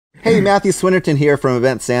Hey, Matthew Swinnerton here from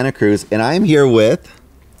Event Santa Cruz, and I'm here with...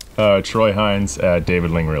 Troy Hinds at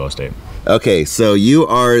David Lyng Real Estate. Okay, so you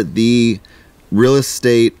are the real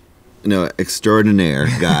estate, extraordinaire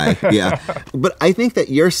guy. Yeah. But I think that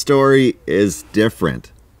your story is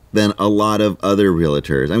different than a lot of other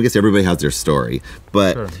realtors. I guess everybody has their story,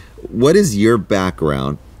 but sure. What is your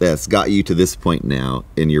background that's got you to this point now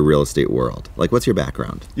in your real estate world? Like, what's your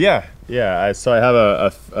background? Yeah. So I have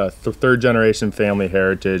a third generation family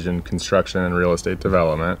heritage in construction and real estate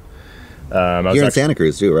development. You're in Santa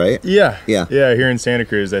Cruz too, right? Yeah. Here in Santa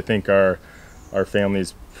Cruz, I think our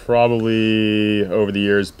family's probably over the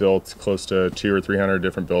years built close to 200 or 300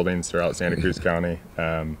 different buildings throughout Santa Cruz County.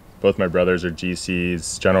 Both my brothers are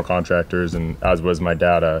GCs, general contractors, and as was my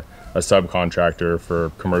dad, a subcontractor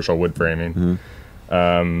for commercial wood framing.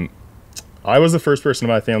 Mm-hmm. I was the first person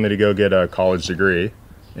in my family to go get a college degree,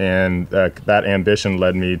 and that ambition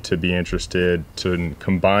led me to be interested in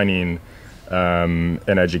combining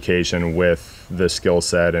an education with the skill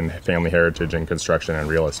set and family heritage in construction and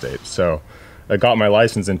real estate. So I got my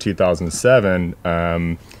license in 2007,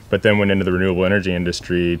 but then went into the renewable energy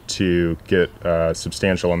industry to get a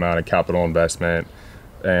substantial amount of capital investment,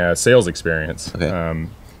 sales experience. Okay.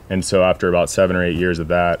 And so after about 7 or 8 years of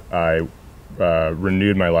that, I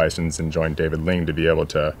renewed my license and joined David Lyng to be able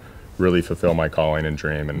to really fulfill my calling and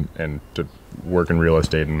dream and to work in real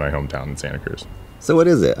estate in my hometown in Santa Cruz. So what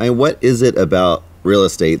is it? What is it about real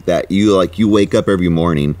estate that you wake up every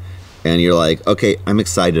morning and you're like, okay, I'm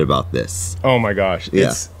excited about this? Oh my gosh.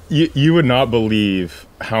 Yeah. You would not believe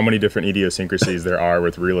how many different idiosyncrasies there are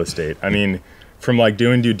with real estate. I mean, from like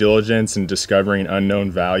doing due diligence and discovering unknown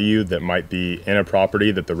value that might be in a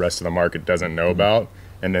property that the rest of the market doesn't know about,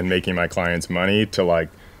 and then making my clients money, to like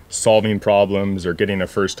solving problems or getting a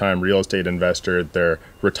first-time real estate investor at their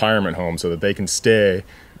retirement home so that they can stay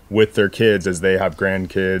with their kids as they have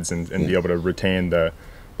grandkids and be able to retain the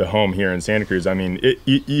home here in Santa Cruz. I mean,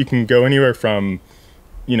 you can go anywhere from,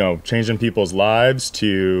 changing people's lives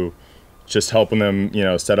to just helping them,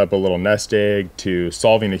 set up a little nest egg, to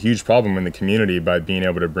solving a huge problem in the community by being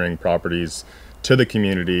able to bring properties to the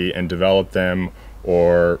community and develop them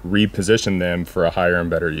or reposition them for a higher and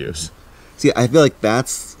better use. See, I feel like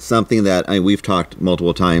that's something that we've talked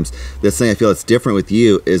multiple times. This thing I feel that's different with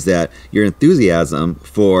you is that your enthusiasm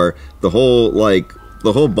for the whole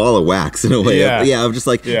ball of wax in a way. Yeah. Of just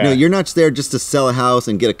like, you're not just there just to sell a house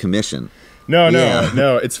and get a commission.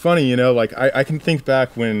 No. It's funny, I can think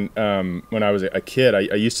back when I was a kid,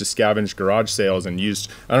 I used to scavenge garage sales and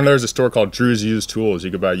there's a store called Drew's Used Tools.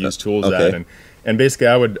 You could buy used tools at, and basically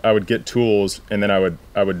I would get tools, and then I would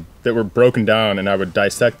that were broken down, and I would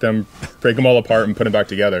dissect them, break them all apart, and put them back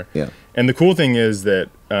together. Yeah. And the cool thing is that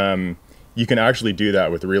you can actually do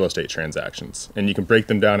that with real estate transactions, and you can break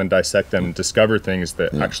them down and dissect them and discover things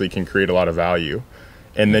that actually can create a lot of value,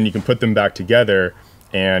 and then you can put them back together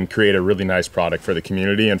and create a really nice product for the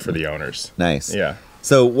community and for the owners. Nice. Yeah.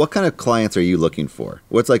 So what kind of clients are you looking for?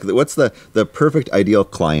 What's the perfect ideal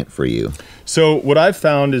client for you? So what I've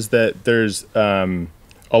found is that there's a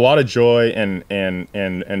lot of joy and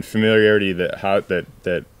familiarity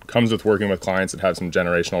that comes with working with clients that have some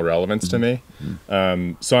generational relevance to me.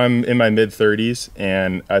 So I'm in my mid-30s,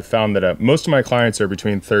 and I've found that most of my clients are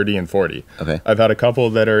between 30 and 40. Okay. I've had a couple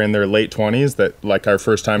that are in their late 20s that like our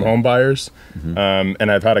first-time home buyers,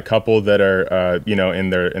 and I've had a couple that are in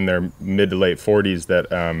their mid to late 40s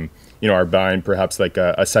that are buying perhaps like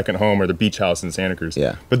a second home or the beach house in Santa Cruz.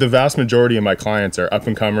 Yeah. But the vast majority of my clients are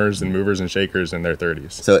up-and-comers and movers and shakers in their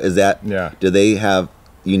 30s. So is that? Yeah. Do they have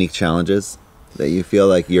unique challenges that you feel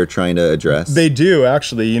like you're trying to address? They do,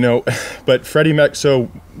 actually, but Freddie Mac. So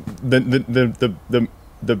the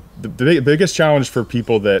biggest challenge for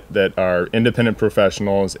people that are independent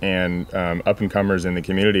professionals and up and comers in the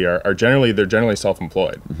community are generally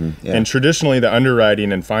self-employed. And traditionally, the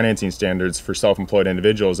underwriting and financing standards for self-employed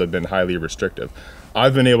individuals have been highly restrictive.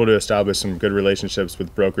 I've been able to establish some good relationships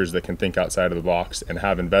with brokers that can think outside of the box and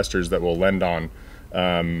have investors that will lend on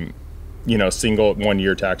single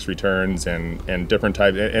 1-year tax returns and different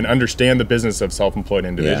types, and understand the business of self-employed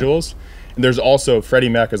individuals. And there's also, Freddie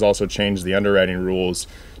Mac has also changed the underwriting rules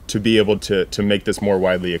to be able to make this more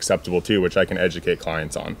widely acceptable too, which I can educate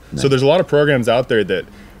clients on. Nice. So there's a lot of programs out there that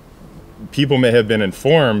people may have been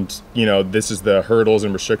informed, this is the hurdles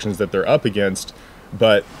and restrictions that they're up against,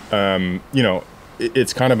 but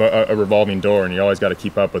it's kind of a revolving door, and you always got to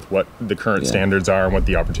keep up with what the current standards are and what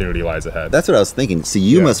the opportunity lies ahead. That's what I was thinking. So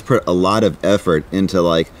you must put a lot of effort into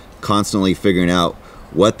like constantly figuring out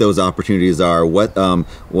what those opportunities are, what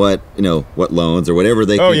what loans or whatever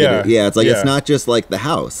they can get. Yeah, it's like it's not just like the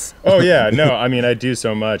house. Oh yeah, no, I mean I do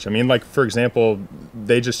so much. I mean, like for example,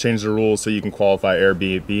 they just changed the rules so you can qualify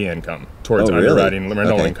Airbnb income towards underwriting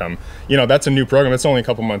rental income. You know, that's a new program. It's only a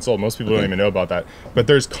couple months old. Most people don't even know about that. But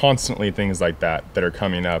there's constantly things like that are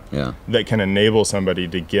coming up that can enable somebody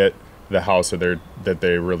to get the house that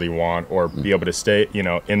they really want, or be able to stay, you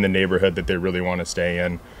know, in the neighborhood that they really want to stay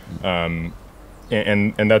in. And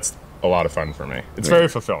that's a lot of fun for me. It's very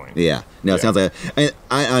fulfilling. Yeah. No, it sounds like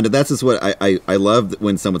I that's just what I love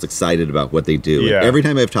when someone's excited about what they do. Yeah. Every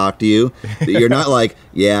time I've talked to you, you're not like,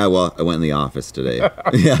 yeah, well, I went in the office today.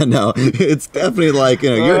 Yeah, no. It's definitely like, you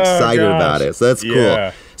know, you're excited about it. So that's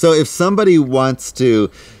cool. So if somebody wants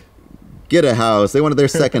to get a house, they wanted their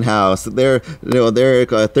second house, they're a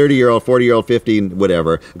 30-year-old, 40-year-old, 50,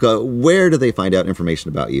 whatever, where do they find out information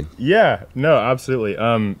about you? Yeah, no, absolutely.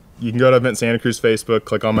 You can go to Event Santa Cruz Facebook,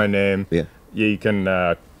 click on my name. Yeah. You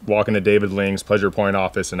can walk into David Lyng's Pleasure Point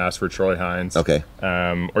office and ask for Troy Hinds. Okay.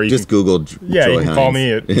 Or you just can Google Troy Hinds. You can call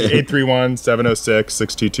me at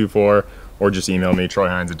 831-706-6224, or just email me,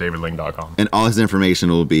 troyhinds@davidlyng.com. And all his information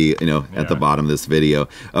will be, you know, at the bottom of this video.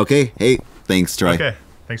 Okay. Hey, thanks, Troy. Okay.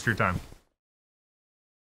 Thanks for your time.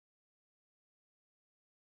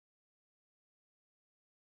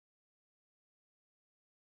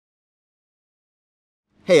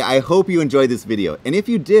 Hey, I hope you enjoyed this video. And if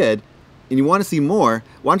you did, and you want to see more,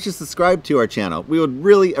 why don't you subscribe to our channel? We would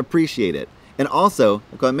really appreciate it. And also,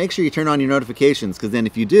 make sure you turn on your notifications, because then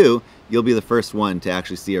if you do, you'll be the first one to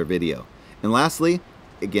actually see our video. And lastly,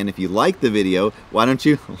 again, if you like the video, why don't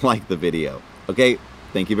you like the video? Okay,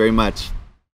 thank you very much.